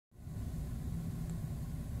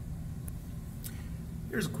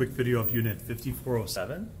Here's a quick video of Unit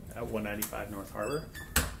 5407 at 195 North Harbor.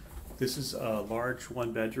 This is a large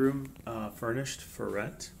one-bedroom furnished for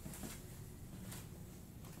rent.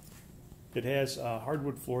 It has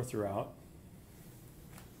hardwood floor throughout.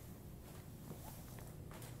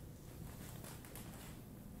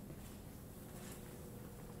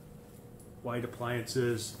 White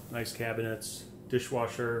appliances, nice cabinets,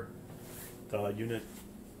 dishwasher. The unit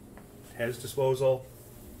has disposal.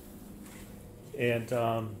 And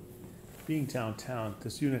being downtown,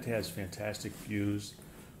 this unit has fantastic views.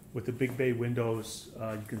 With the big bay windows,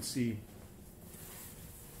 you can see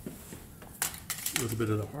a little bit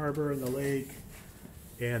of the harbor and the lake.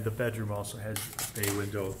 And the bedroom also has a bay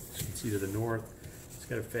window, as you can see to the north. It's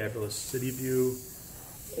got a fabulous city view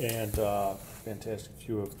and fantastic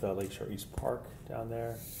view of the Lakeshore East Park down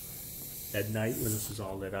there. At night, when this is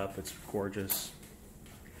all lit up, it's gorgeous.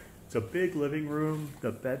 It's a big living room.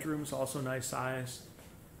 The bedroom's also nice size.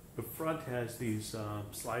 The front has these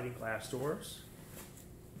sliding glass doors.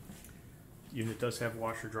 The unit does have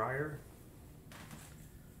washer dryer.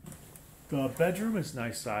 The bedroom is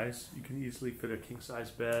nice size. You can easily fit a king size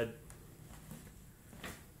bed.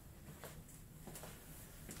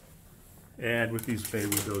 And with these bay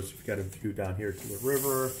windows, you've got a view down here to the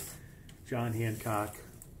river, John Hancock.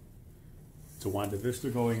 It's a Wanda Vista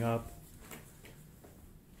going up.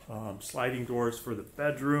 Sliding doors for the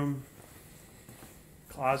bedroom.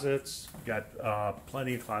 Closets. You got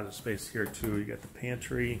plenty of closet space here too. You got the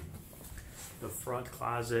pantry, the front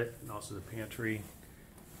closet, and also the pantry.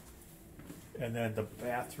 And then the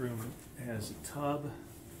bathroom has a tub.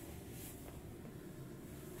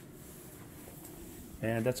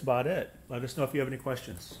 And that's about it. Let us know if you have any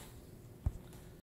questions.